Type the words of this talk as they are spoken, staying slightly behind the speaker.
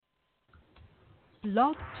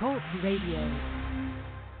Blog Talk Radio.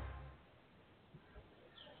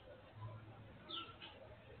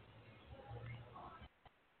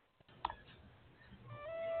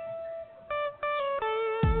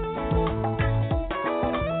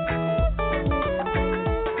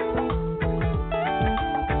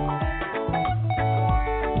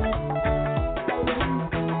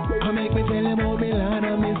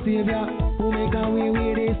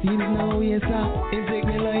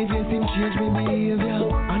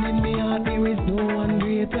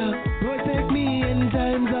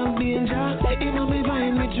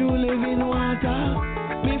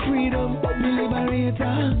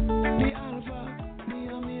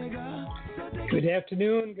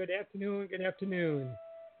 Good afternoon.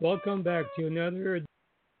 Welcome back to another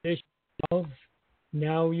edition of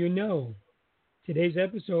Now You Know. Today's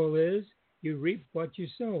episode is You Reap What You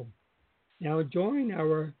Sow. Now join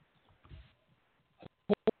our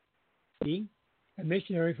host, a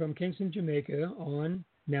missionary from Kingston, Jamaica, on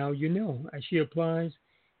Now You Know, as she applies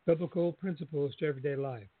biblical principles to everyday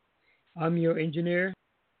life. I'm your engineer,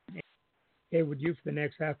 here with you for the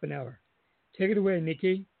next half an hour. Take it away,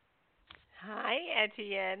 Nikki. Hi,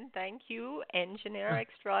 Etienne. Thank you, engineer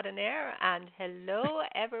extraordinaire. And hello,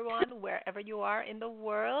 everyone, wherever you are in the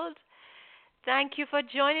world. Thank you for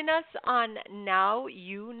joining us on Now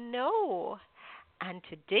You Know. And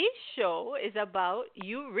today's show is about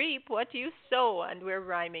you reap what you sow. And we're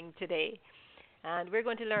rhyming today. And we're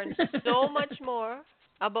going to learn so much more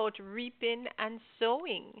about reaping and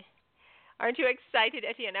sowing. Aren't you excited,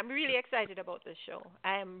 Etienne? I'm really excited about this show.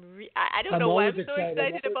 I don't know why I'm so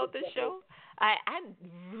excited about this show. I'm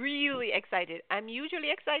really excited. I'm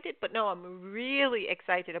usually excited, but no, I'm really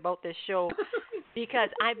excited about this show because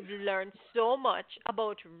I've learned so much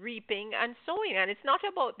about reaping and sowing. And it's not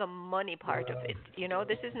about the money part of it. You know,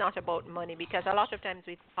 this is not about money because a lot of times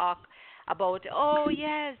we talk about, oh,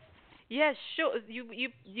 yes, sure.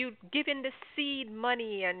 You give in the seed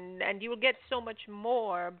money and you will get so much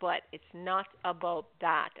more, but it's not about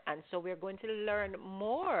that. And so we're going to learn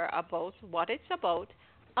more about what it's about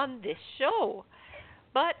on this show.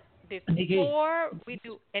 But before we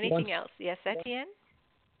do anything else, yes, Etienne?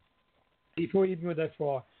 Before you go that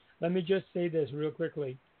far, let me just say this real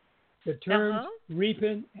quickly. The terms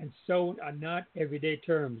reaping and sowing are not everyday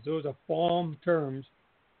terms. Those are farm terms.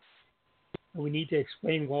 We need to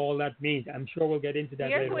explain what all that means. I'm sure we'll get into that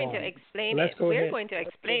later on. We're going to explain it. We're going to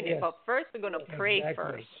explain it, but first we're going to pray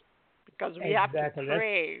first because we have to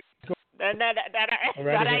pray. That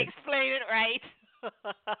I explain it right.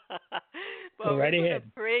 But we're going to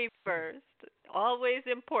pray first. Always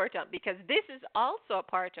important because this is also a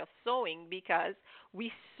part of sowing because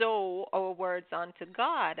we sow our words unto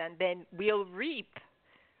God and then we'll reap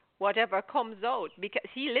whatever comes out because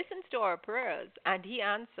He listens to our prayers and He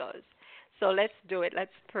answers. So let's do it.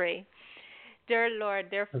 Let's pray. Dear Lord,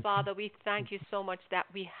 dear Father, we thank you so much that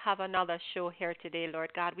we have another show here today,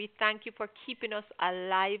 Lord God. We thank you for keeping us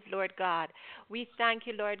alive, Lord God. We thank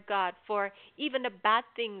you, Lord God, for even the bad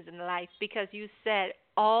things in life because you said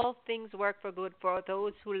all things work for good for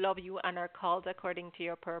those who love you and are called according to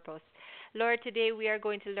your purpose. Lord, today we are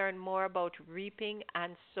going to learn more about reaping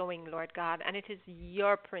and sowing, Lord God, and it is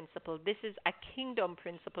your principle. This is a kingdom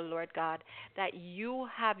principle, Lord God, that you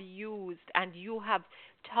have used and you have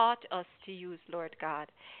taught us to use, Lord God.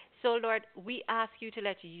 So, Lord, we ask you to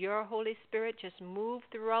let your Holy Spirit just move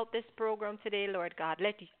throughout this program today, Lord God.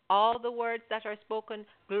 Let all the words that are spoken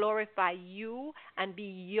glorify you and be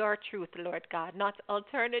your truth, Lord God. Not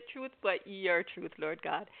alternate truth, but your truth, Lord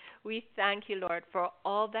God. We thank you, Lord, for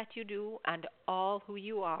all that you do and all who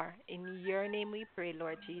you are. In your name we pray,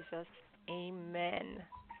 Lord Jesus. Amen.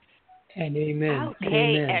 And amen. Okay,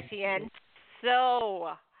 amen. Etienne.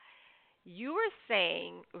 So, you were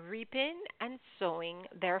saying reaping and sowing,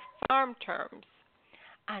 they're farm terms.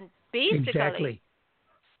 And basically,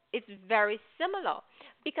 it's very similar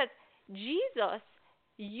because Jesus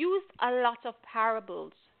used a lot of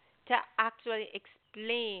parables to actually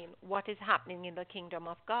explain what is happening in the kingdom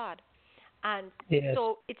of God. And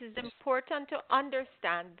so it is important to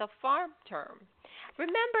understand the farm term.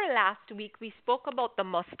 Remember last week we spoke about the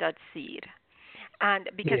mustard seed. And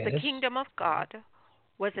because the kingdom of God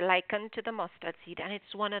was likened to the mustard seed, and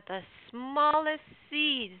it's one of the smallest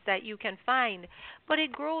seeds that you can find, but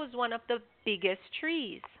it grows one of the biggest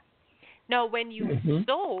trees. Now, when you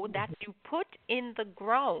sow that, you put in the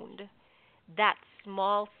ground that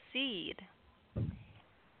small seed,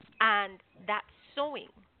 and that's sowing.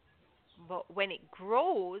 But when it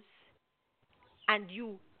grows and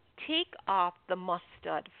you take off the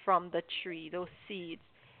mustard from the tree, those seeds,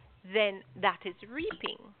 then that is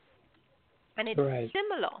reaping. And it's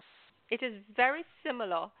similar. It is very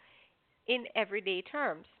similar in everyday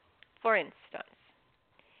terms. For instance,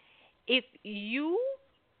 if you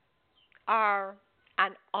are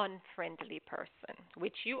an unfriendly person,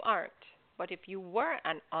 which you aren't, but if you were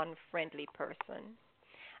an unfriendly person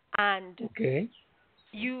and Okay.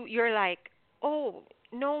 you're like, "Oh,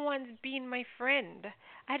 no one's been my friend.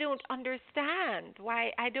 I don't understand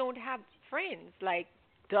why I don't have friends." Like,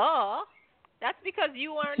 duh. That's because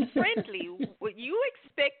you aren't friendly. You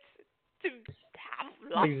expect to have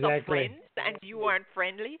lots of Exactly. friends and you aren't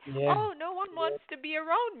friendly? Yeah. Oh, no one wants to be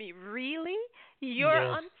around me. Really? You're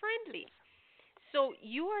Yes. unfriendly. So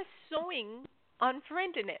you are sowing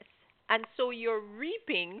unfriendliness, and so you're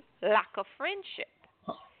reaping lack of friendship.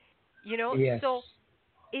 Yes. So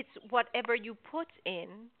it's whatever you put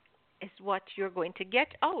in is what you're going to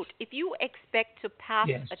get out. If you expect to pass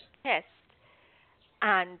Yes. a test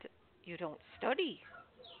and you don't study,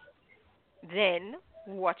 then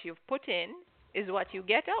what you've put in is what you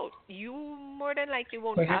get out. You more than likely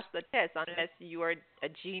won't But pass the test unless you are a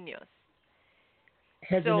genius.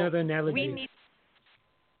 has So another we analogy. need.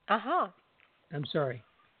 Uh huh. I'm sorry.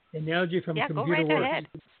 Analogy from Yeah, go computer right work. ahead.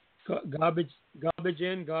 Garbage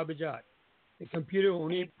in, garbage out. The computer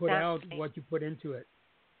only put out Exactly. what you put into it.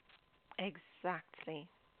 Exactly.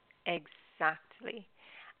 Exactly.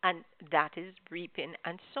 And that is reaping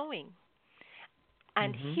and sowing.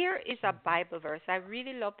 And Mm-hmm. here is a Bible verse. I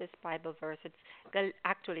really love this Bible verse.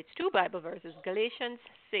 Actually it's two Bible verses. Galatians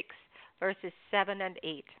 6 verses 7 and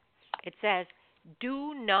 8. It says,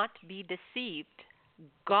 "Do not be deceived.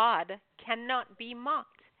 God cannot be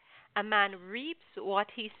mocked. A man reaps what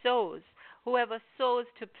he sows. Whoever sows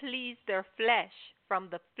to please their flesh, from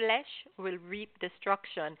the flesh will reap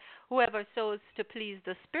destruction. Whoever sows to please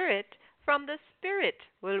the Spirit, from the Spirit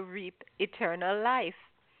will reap eternal life."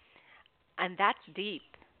 And that's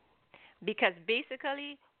deep because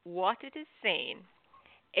basically what it is saying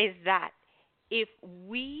is that if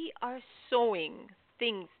we are sowing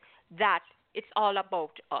things that it's all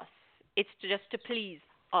about us, it's just to please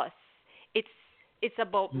us, it's it's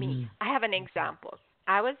about me. Mm-hmm. I have an example.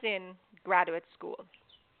 I was in graduate school.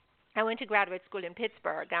 I went to graduate school in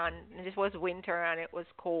Pittsburgh, and this was winter and it was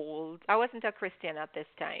cold. I wasn't a Christian at this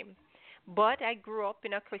time, but I grew up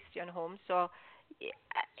in a Christian home, so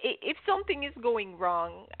if something is going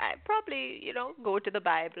wrong, I probably, go to the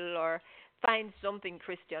Bible or find something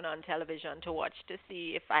Christian on television to watch to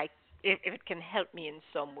see if it can help me in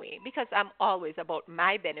some way, because I'm always about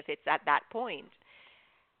my benefits at that point.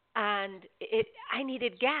 And I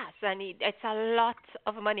needed gas. It's a lot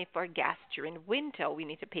of money for gas during winter. We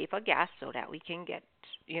need to pay for gas so that we can get,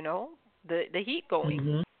 the heat going.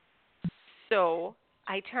 Mm-hmm. So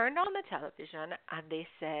I turned on the television and they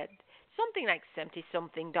said something like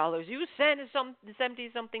 $70-something. You send some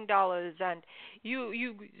 $70-something and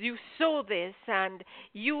you sow this and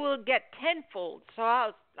you will get tenfold. So I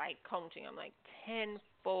was like counting. I'm like,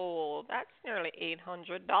 tenfold. That's nearly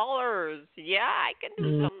 $800. Yeah, I can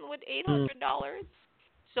do something with $800.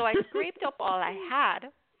 So I scraped up all I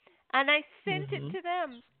had and I sent it Mm-hmm. to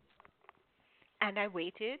them. And I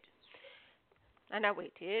waited and I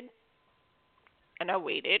waited and I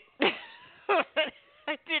waited.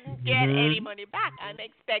 I didn't get any Mm-hmm. money back. I'm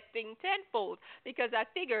expecting tenfold because I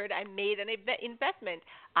figured I made an investment.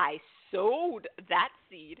 I sowed that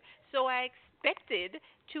seed, so I expected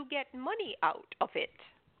to get money out of it.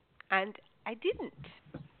 And I didn't.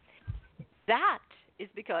 That is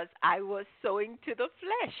because I was sowing to the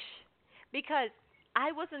flesh, because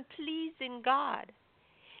I wasn't pleasing God.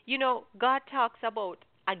 God talks about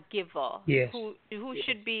a giver Yes. who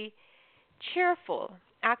should be cheerful.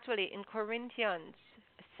 Actually, in Corinthians,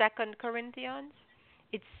 2 Corinthians,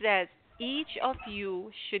 it says, "Each of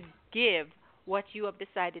you should give what you have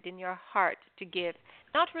decided in your heart to give,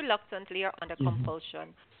 not reluctantly or under Mm-hmm.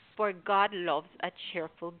 compulsion, for God loves a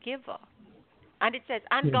cheerful giver." And it says,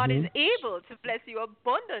 "And God is Mm-hmm. able to bless you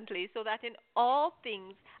abundantly, so that in all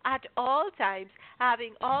things, at all times,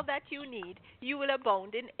 having all that you need, you will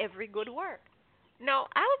abound in every good work." No,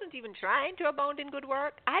 I wasn't even trying to abound in good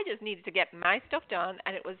work. I just needed to get my stuff done,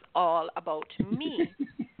 and it was all about me.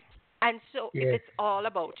 And so if Yes. it's all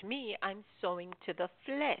about me, I'm sowing to the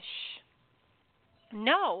flesh.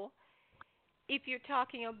 Now, if you're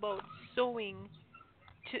talking about sowing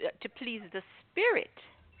to please the Spirit,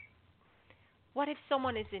 what if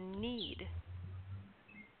someone is in need?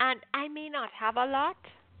 And I may not have a lot,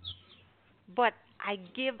 but I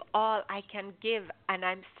give all I can give, and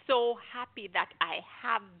I'm so happy that I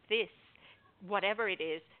have this, whatever it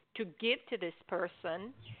is, to give to this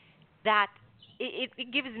person, that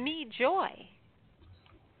it gives me joy.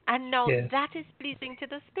 And now Yes. that is pleasing to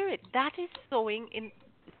the Spirit. That is sowing in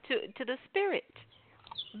to to the Spirit,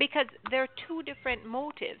 because there are two different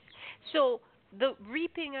motives. So the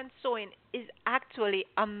reaping and sowing is actually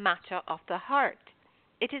a matter of the heart.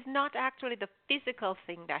 It is not actually the physical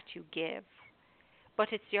thing that you give, but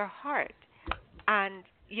it's your heart. And,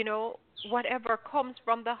 whatever comes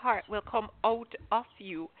from the heart will come out of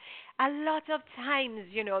you. A lot of times,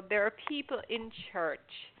 there are people in church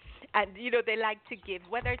and, they like to give,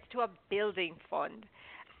 whether it's to a building fund.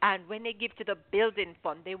 And when they give to the building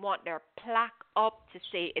fund, they want their plaque up to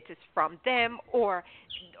say it is from them, or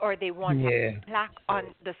they want a plaque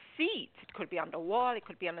on the seat. It could be on the wall, it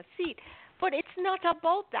could be on a seat. But it's not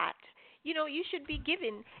about that. You should be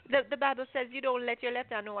giving. The Bible says you don't let your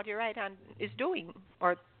left hand know what your right hand is doing,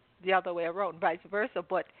 or the other way around, vice versa.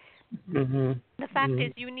 But the fact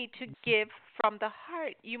is, you need to give from the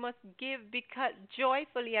heart. You must give because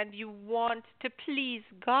joyfully, and you want to please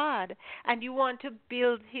God, and you want to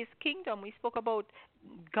build His kingdom. We spoke about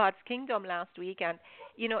God's kingdom last week, and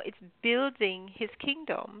it's building His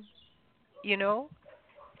kingdom.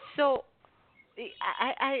 So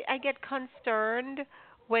I get concerned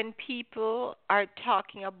when people are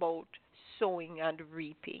talking about sowing and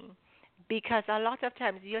reaping, because a lot of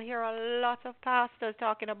times you'll hear a lot of pastors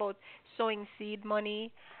talking about sowing seed money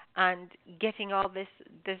and getting all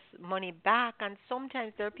this money back, and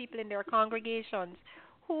sometimes there are people in their congregations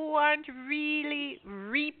who aren't really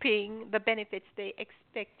reaping the benefits they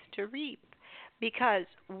expect to reap, because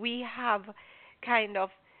we have kind of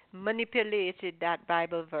manipulated that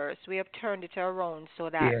Bible verse. We have turned it around so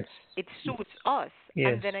that it suits us.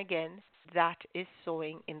 And then again, that is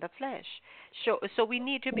sowing in the flesh. So we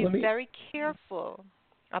need to be very careful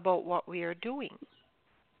about what we are doing.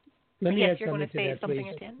 Let me yes, add you're going to say that, something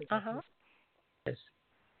please. at the end. Yes.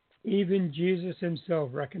 Even Jesus himself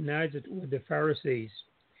recognized it with the Pharisees.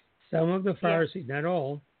 Some of the Pharisees, not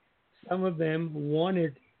all, some of them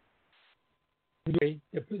wanted the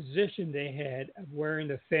position they had of wearing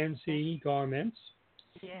the fancy garments,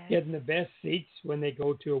 getting the best seats when they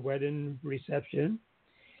go to a wedding reception,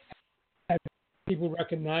 people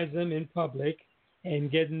recognize them in public, and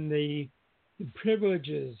getting the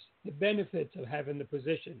privileges, the benefits of having the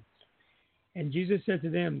position. And Jesus said to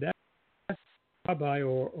them, that's a rabbi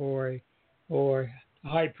or a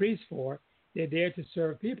high priest for. They're there to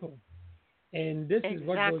serve people. And this is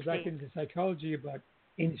what goes back into psychology about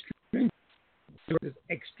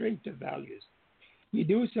extrinsic values. You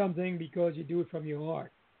do something because you do it from your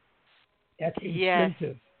heart. That's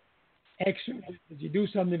instinctive. Extrinsic is you do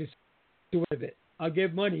something to do with it. I'll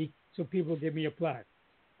give money so people give me a plaque.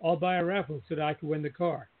 I'll buy a raffle so that I can win the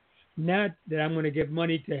car. Not that I'm going to give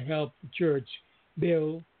money to help the church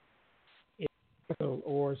build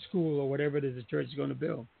or school or whatever it is the church is going to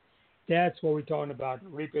build. That's what we're talking about,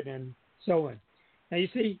 reaping and sowing. Now, you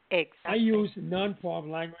see, I use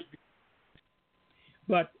non-farm language,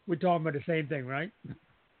 but we're talking about the same thing, right?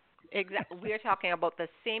 Exactly. We're talking about the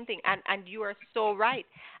same thing, and you are so right.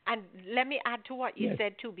 And let me add to what you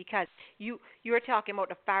said, too, because you were talking about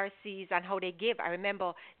the Pharisees and how they give. I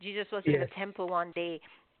remember Jesus was in the temple one day,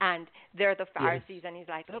 and they're the Pharisees, and he's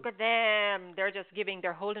like, look at them. They're just giving.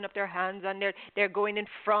 They're holding up their hands, and they're going in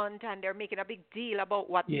front, and they're making a big deal about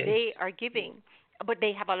what they are giving. But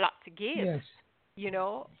they have a lot to give.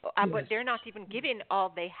 But they're not even giving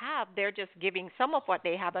all they have. They're just giving some of what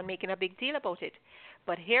they have and making a big deal about it.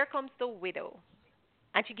 But here comes the widow,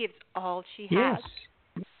 and she gives all she has,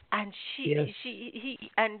 and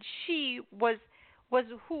she was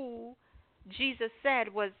who Jesus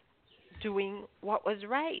said was doing what was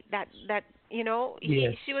right.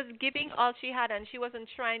 She was giving all she had, and she wasn't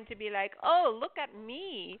trying to be like, oh, look at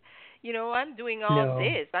me, I'm doing all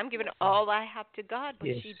this. I'm giving all I have to God, but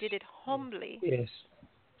she did it humbly.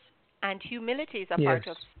 And humility is a part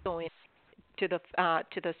of sowing to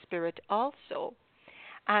the Spirit also.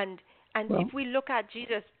 And if we look at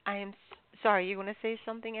Jesus, I am sorry, you're going to say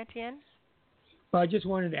something, Etienne? Well, I just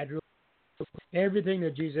wanted to add everything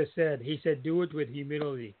that Jesus said. He said, do it with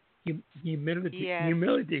humility.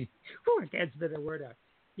 Humility. Oh, I can't spit that word out.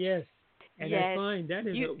 Yes. And I find that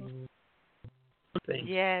is a thing.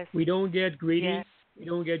 Yes. We don't get greedy. We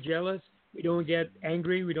don't get jealous. We don't get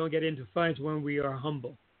angry. We don't get into fights when we are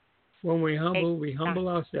humble. When we're humble, we humble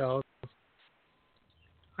ourselves.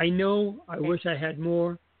 I know I wish I had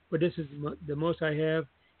more, but this is the most I have.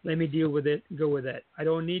 Let me deal with it and go with that. I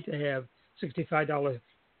don't need to have $65.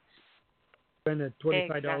 Spend a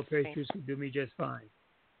 $25 pair of shoes can do me just fine.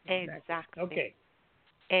 Exactly. Okay.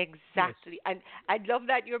 Exactly. And I love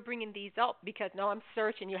that you're bringing these up because now I'm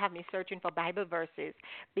searching. You have me searching for Bible verses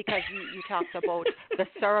because you talked about the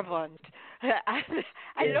servant. I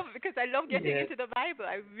Yes. love it because I love getting Yes. into the Bible.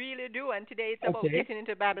 I really do. And today it's about Okay. getting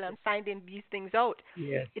into the Bible and finding these things out.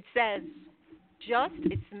 Yes. It says,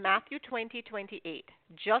 it's Matthew 20:28.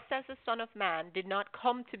 Just as the Son of Man did not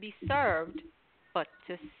come to be served, but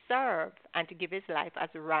to serve and to give his life as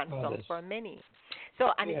a ransom Others. for many.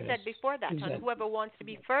 So, and it Yes. said before that, and Exactly. whoever wants to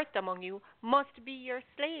be first among you must be your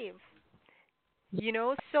slave.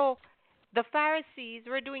 So the Pharisees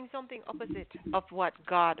were doing something opposite of what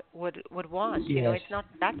God would want. Yes.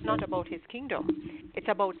 That's not about his kingdom. It's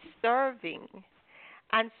about serving.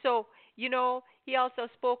 And so, he also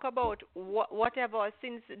spoke about whatever,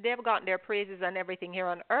 since they've gotten their praises and everything here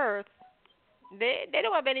on earth, they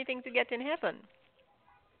don't have anything to get in heaven.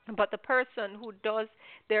 But the person who does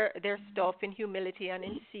their stuff in humility and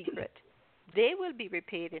in secret, they will be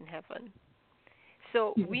repaid in heaven.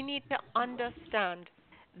 So Yes. we need to understand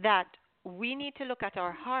that we need to look at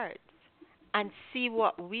our hearts and see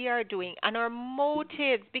what we are doing and our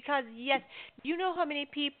motives. Because, yes, you know how many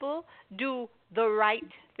people do the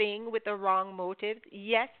right thing with the wrong motives?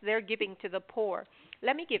 Yes, they're giving to the poor.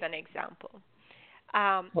 Let me give an example.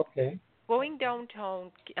 Okay. Going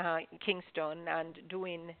downtown Kingston and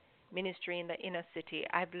doing ministry in the inner city,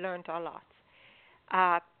 I've learned a lot.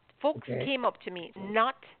 Folks Okay. came up to me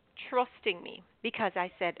not trusting me because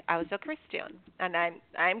I said I was a Christian and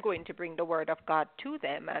I'm going to bring the word of God to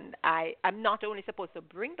them, and I'm not only supposed to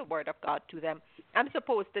bring the word of God to them, I'm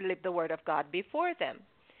supposed to live the word of God before them.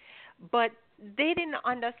 But they didn't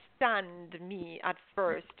understand me at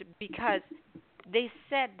first because they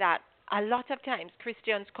said that a lot of times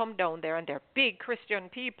Christians come down there and they're big Christian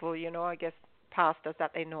people, I guess pastors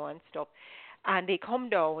that they know and stuff, and they come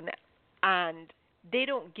down and they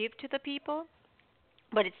don't give to the people,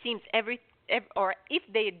 but it seems or if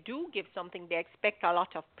they do give something, they expect a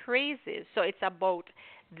lot of praises. So it's about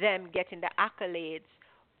them getting the accolades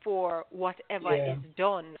for whatever Yeah. is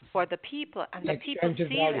done for the people, and the people Extrinsic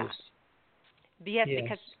see values. that. Yes, Yes.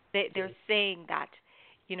 because they're saying that,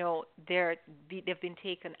 they've been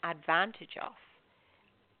taken advantage of,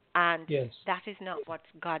 and Yes. that is not what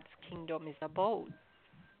God's kingdom is about.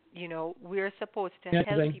 We're supposed to Yes,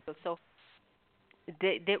 help people. So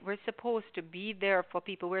we're supposed to be there for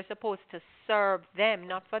people. We're supposed to serve them,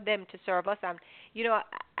 not for them to serve us. And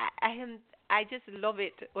I just love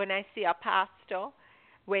it when I see a pastor.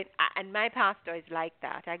 And my pastor is like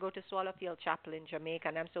that. I go to Swallowfield Chapel in Jamaica,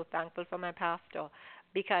 and I'm so thankful for my pastor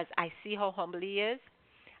because I see how humble he is.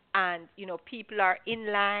 And people are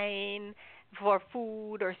in line for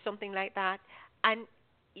food or something like that, and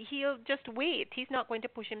he'll just wait. He's not going to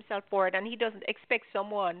push himself forward, and he doesn't expect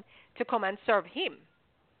someone to come and serve him.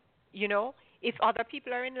 If other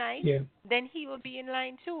people are in line, Yeah. then he will be in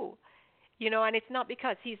line too. And it's not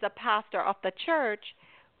because he's a pastor of the church,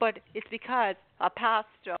 but it's because a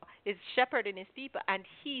pastor is shepherding his people and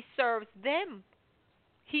he serves them.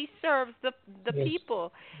 He serves the Yes.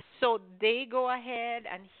 people. So they go ahead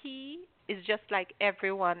and he is just like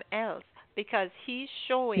everyone else because he's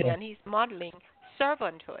showing Yeah. and he's modeling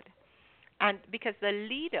servanthood. And because the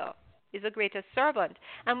leader is a greater servant.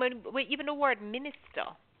 And when even the word minister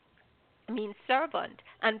means servant,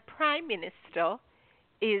 and prime minister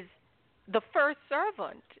is the first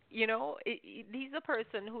servant. He's a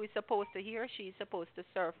person who is supposed to, he or she is supposed to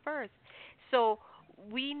serve first. So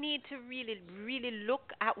we need to really, really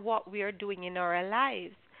look at what we are doing in our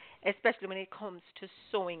lives, especially when it comes to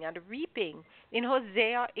sowing and reaping. In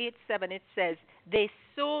Hosea 8:7 it says, "They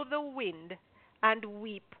sow the wind and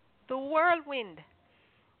weep the whirlwind."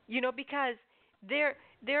 Because they're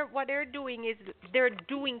what they're doing is they're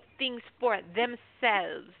doing things for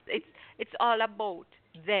themselves. It's all about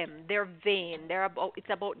them. They're vain. It's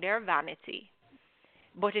about their vanity.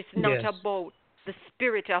 But it's not Yes. about the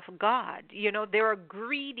spirit of God. They were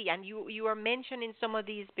greedy, and you were mentioning some of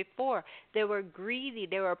these before. They were greedy.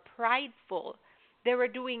 They were prideful. They were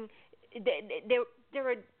doing they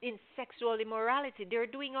were in sexual immorality. They were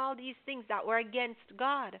doing all these things that were against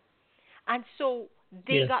God. And so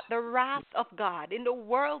they Yes. got the wrath of God in the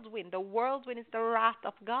whirlwind. The whirlwind is the wrath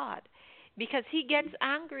of God because he gets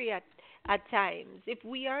angry at times. If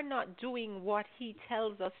we are not doing what he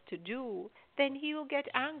tells us to do, then he will get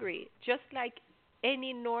angry, just like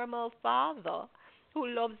any normal father who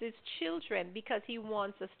loves his children because he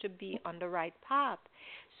wants us to be on the right path.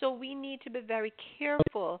 So we need to be very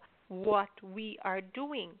careful what we are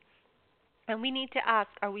doing. And we need to ask,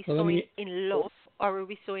 are we sowing in love or are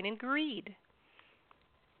we sowing in greed?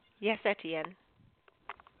 Yes, Etienne.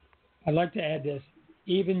 I'd like to add this.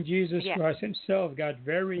 Even Jesus Yes. Christ himself got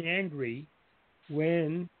very angry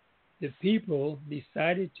when the people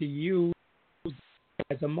decided to use it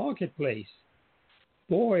as a marketplace.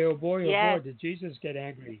 Boy, oh boy, oh boy, Yes. did Jesus get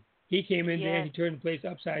angry. He came in there and Yes. he turned the place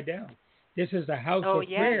upside down. This is a house Oh, of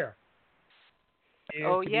yes. prayer. There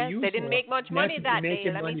Oh, to be yes. They used didn't for, make much not money to be that day,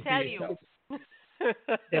 making let me money for tell you. yourself.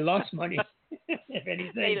 They lost money, if They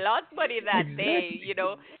anything. lost money that day,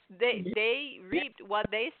 Exactly. They reaped what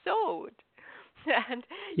they sowed. And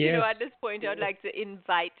Yes. at this point I'd like to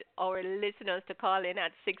invite our listeners to call in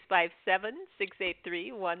at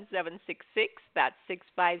 657-683-1766. That's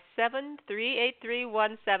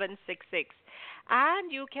 657-383-1766.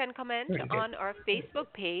 And you can comment Very good. on our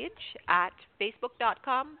Facebook page at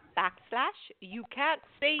facebook.com/you can't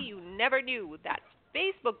say you never knew. That's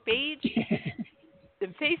Facebook page, the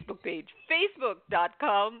Facebook page,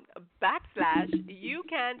 facebook.com/you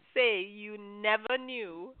can't say you never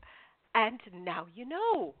knew. And now you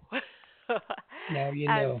know. Now you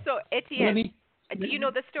know. So, Well, let Etienne, me. do you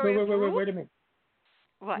know the Wait, story of wait, wait, wait, Ruth? wait a minute.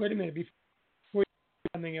 What? Wait a minute. Before you do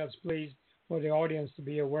something else, please, for the audience to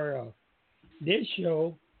be aware of. This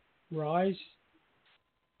show, Rise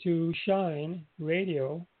to Shine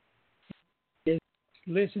Radio, is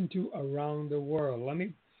listened to around the world. Let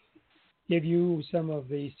me give you some of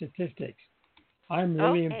the statistics. I'm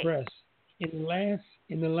really Okay. impressed. In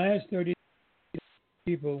the last 30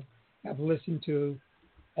 people have listened to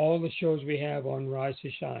all the shows we have on Rise to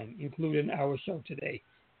Shine, including our show today.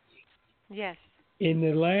 Yes. In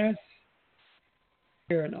the last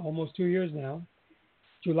year and almost 2 years now,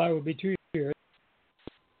 July will be 2 years,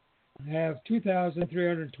 I have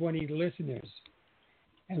 2,320 listeners.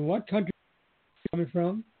 And what country are you coming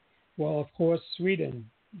from? Well, of course, Sweden,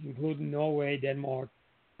 including Norway, Denmark,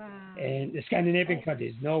 Wow. and the Scandinavian Nice.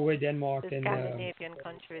 countries, Norway, Denmark, The and Scandinavian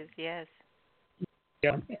countries, yes.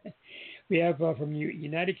 yeah. We have from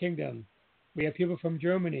United Kingdom. We have people from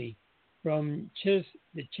Germany, from the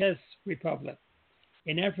Czech Republic.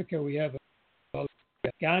 In Africa, we have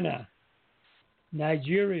Ghana,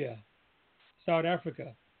 Nigeria, South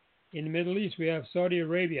Africa. In the Middle East, we have Saudi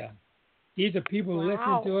Arabia. These are people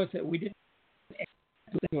listening to Wow. us that we didn't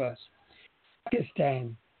listen to us.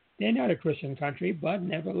 Pakistan, they're not a Christian country, but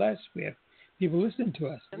nevertheless, we have people listening to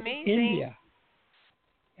us. Amazing. India,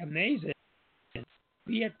 amazing.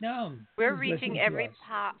 Vietnam We're is listening listening to every us.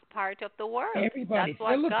 part of the world. Everybody, That's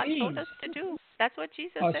what God told Philippines, us to do. That's what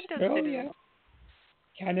Jesus sent us to do. Australia,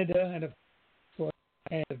 Canada, and of course,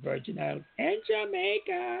 and the Virgin Islands, and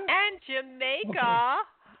Jamaica. And Okay. Jamaica.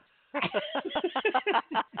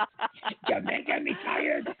 Jamaica, me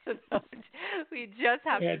tired. We just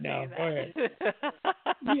have Go ahead to say now. Go ahead. that.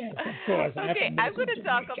 Yes, of course. I have Okay, to I'm mention going to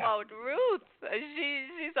talk Jamaica. about Ruth.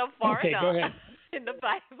 She's a Okay, go foreigner ahead. in the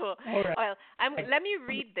Bible. All right. Well, let me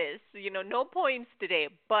read this. No points today,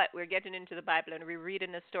 but we're getting into the Bible and we're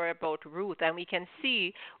reading a story about Ruth, and we can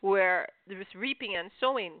see where this reaping and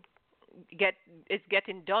sowing is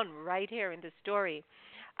getting done right here in the story.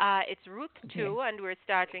 It's Ruth 2, and we're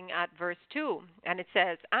starting at verse 2. And it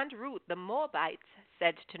says, And Ruth the Moabite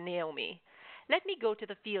said to Naomi, Let me go to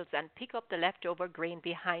the fields and pick up the leftover grain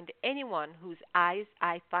behind anyone whose eyes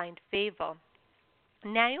I find favor.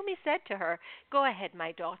 Naomi said to her, Go ahead,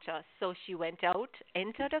 my daughter. So she went out,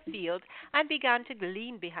 entered a field, and began to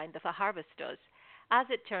glean behind the harvesters. As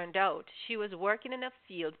it turned out, she was working in a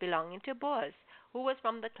field belonging to Boaz, who was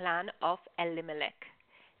from the clan of Elimelech.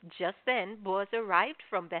 Just then Boaz arrived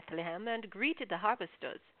from Bethlehem and greeted the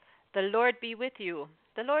harvesters. The Lord be with you.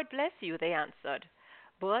 The Lord bless you, they answered.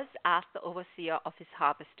 Boaz asked the overseer of his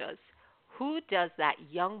harvesters, Who does that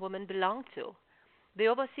young woman belong to? The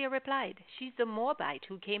overseer replied, She's the Moabite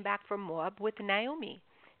who came back from Moab with Naomi.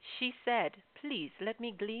 She said, Please let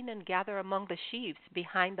me glean and gather among the sheaves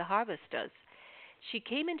behind the harvesters. She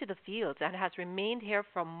came into the fields and has remained here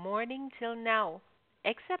from morning till now,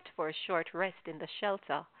 except for a short rest in the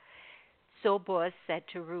shelter. So Boaz said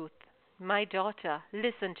to Ruth, My daughter,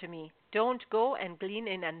 listen to me. Don't go and glean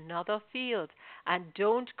in another field, and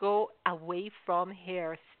don't go away from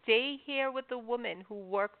here. Stay here with the women who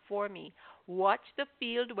work for me. Watch the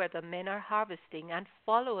field where the men are harvesting and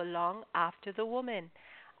follow along after the women.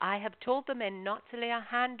 I have told the men not to lay a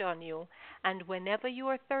hand on you, and whenever you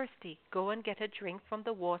are thirsty, go and get a drink from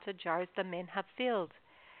the water jars the men have filled.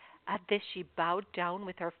 At this she bowed down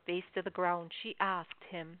with her face to the ground. She asked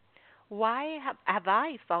him, Why have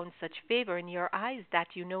I found such favor in your eyes that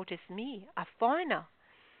you notice me, a foreigner?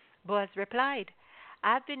 Boaz replied,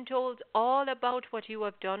 I've been told all about what you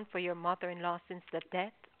have done for your mother-in-law since the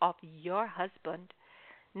death of your husband.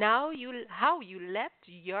 How you left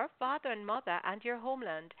your father and mother and your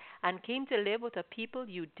homeland and came to live with a people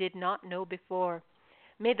you did not know before.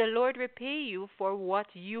 May the Lord repay you for what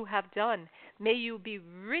you have done. May you be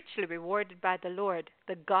richly rewarded by the Lord,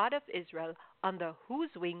 the God of Israel, under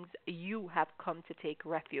whose wings you have come to take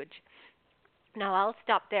refuge. Now, I'll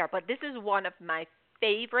stop there, but this is one of my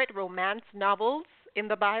favorite romance novels in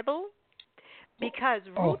the Bible because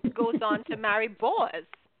Ruth goes on to marry Boaz,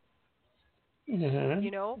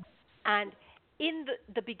 you know, and in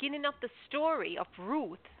the beginning of the story of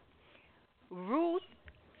Ruth's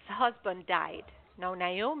husband died. Now,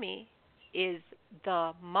 Naomi is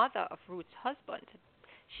the mother of Ruth's husband.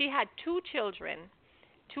 She had two children,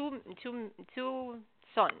 two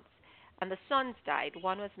sons, and the sons died.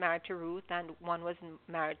 One was married to Ruth, and one was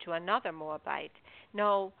married to another Moabite.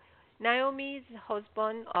 Now, Naomi's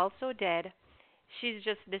husband also dead. She's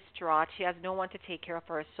just distraught. She has no one to take care of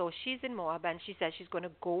her, so she's in Moab, and she says she's going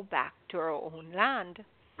to go back to her own land.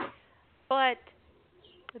 But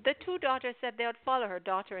the two daughters said they would follow her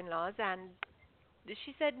daughter-in-laws, and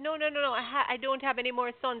she said, no, I don't have any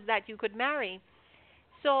more sons that you could marry.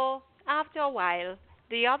 So after a while,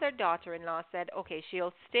 the other daughter-in-law said, okay,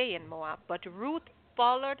 she'll stay in Moab. But Ruth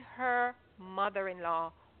followed her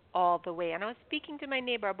mother-in-law all the way. And I was speaking to my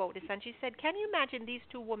neighbor about this, and she said, can you imagine these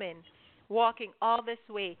two women walking all this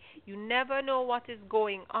way? You never know what is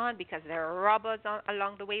going on because there are robbers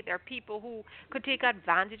along the way. There are people who could take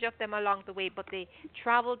advantage of them along the way, but they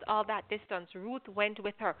traveled all that distance. Ruth went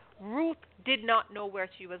with her. Ruth did not know where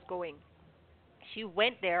she was going. She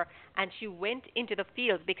went there, and she went into the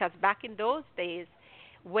fields because back in those days,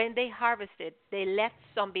 when they harvested, they left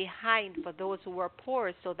some behind for those who were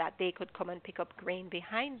poor so that they could come and pick up grain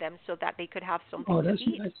behind them so that they could have something to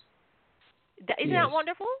eat. Nice. Isn't that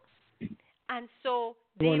wonderful? And so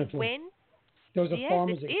they went. Those are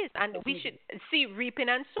farmers. Yes, it is. And we should see reaping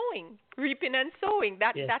and sowing. Reaping and sowing.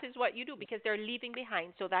 That is what you do because they're leaving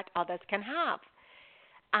behind so that others can have.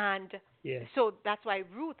 And so that's why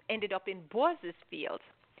Ruth ended up in Boaz's field.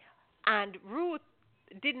 And Ruth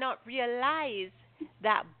did not realize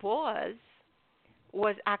that Boaz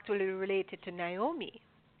was actually related to Naomi.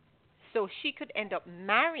 So she could end up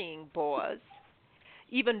marrying Boaz,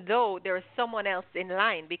 even though there is someone else in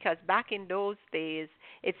line, because back in those days,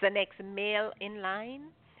 it's the next male in line.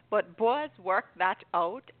 But Boaz worked that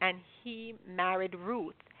out, and he married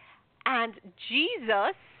Ruth. And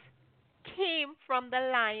Jesus came from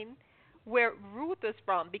the line where Ruth was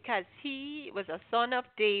from, because he was a son of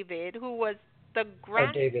David, who was the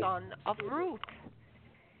grandson of Ruth.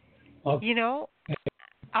 You know,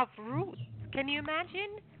 of Ruth. Can you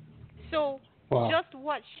imagine? So just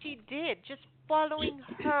what she did, just following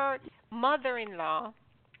her mother-in-law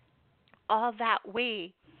all that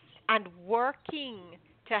way and working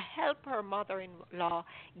to help her mother-in-law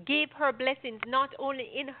gave her blessings not only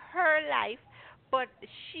in her life, but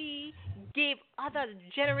she gave other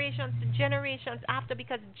generations to generations after,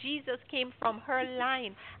 because Jesus came from her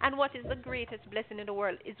line. And what is the greatest blessing in the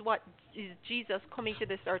world is what is Jesus coming to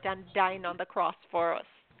this earth and dying on the cross for us.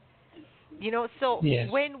 You know, so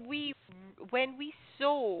when we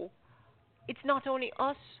sow, it's not only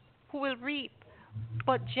us who will reap,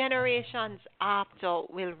 but generations after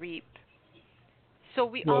will reap. So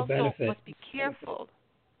we also must be careful.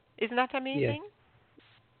 Isn't that amazing?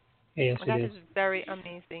 Yes, that it is. Very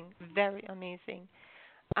amazing, very amazing.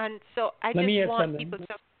 And so I Let just want people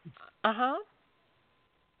to. I'd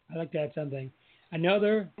like to add something.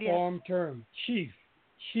 Another farm term, sheaves.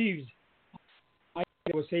 I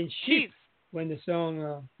was saying sheep when the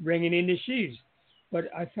song "Bringing in the Sheaves," but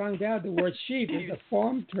I found out the word sheaf is a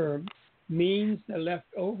farm term, means the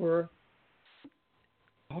leftover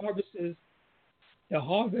the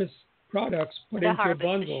harvest products put into a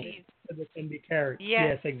bundle so that can be carried.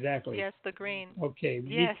 Yes, exactly. Yes, the grain. Okay, we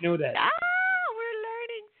need to know that. We're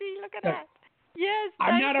learning. See, look at that. Yes,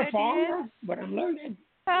 I'm not a farmer, but I'm learning.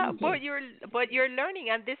 But you're learning,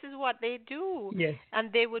 and this is what they do. Yes.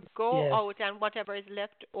 And they would go out, and whatever is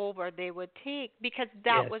left over, they would take, because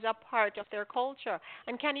that was a part of their culture.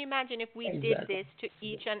 And can you imagine if we did this to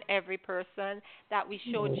each and every person, that we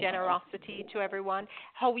showed generosity to everyone,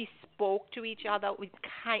 how we spoke to each other with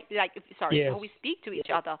how we speak to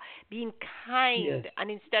each other, being kind, and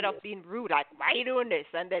instead of being rude, like, why are you doing this?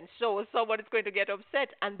 And then someone is going to get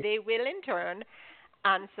upset, and they will in turn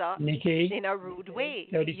answer Nicky, in a rude way,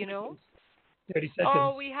 30 seconds.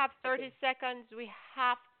 Oh, we have 30 seconds. We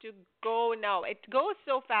have to go now. It goes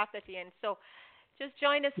so fast at the end. So just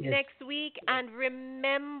join us next week, and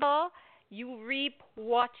remember, you reap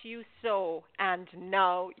what you sow, and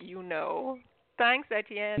now you know. Thanks,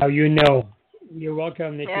 Etienne. Now you know. You're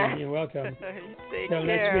welcome, Nicky. You're welcome. Take Till care.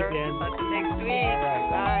 Next week, then. Until next week. All right.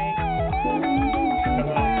 Bye.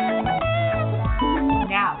 Bye-bye.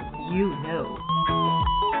 Now you know.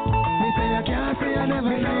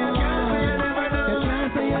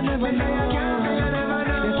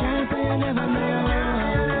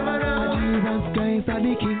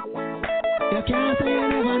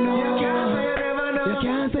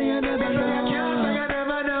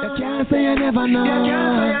 You can't say you never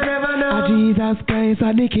know. Jesus Christ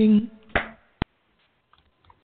are the King.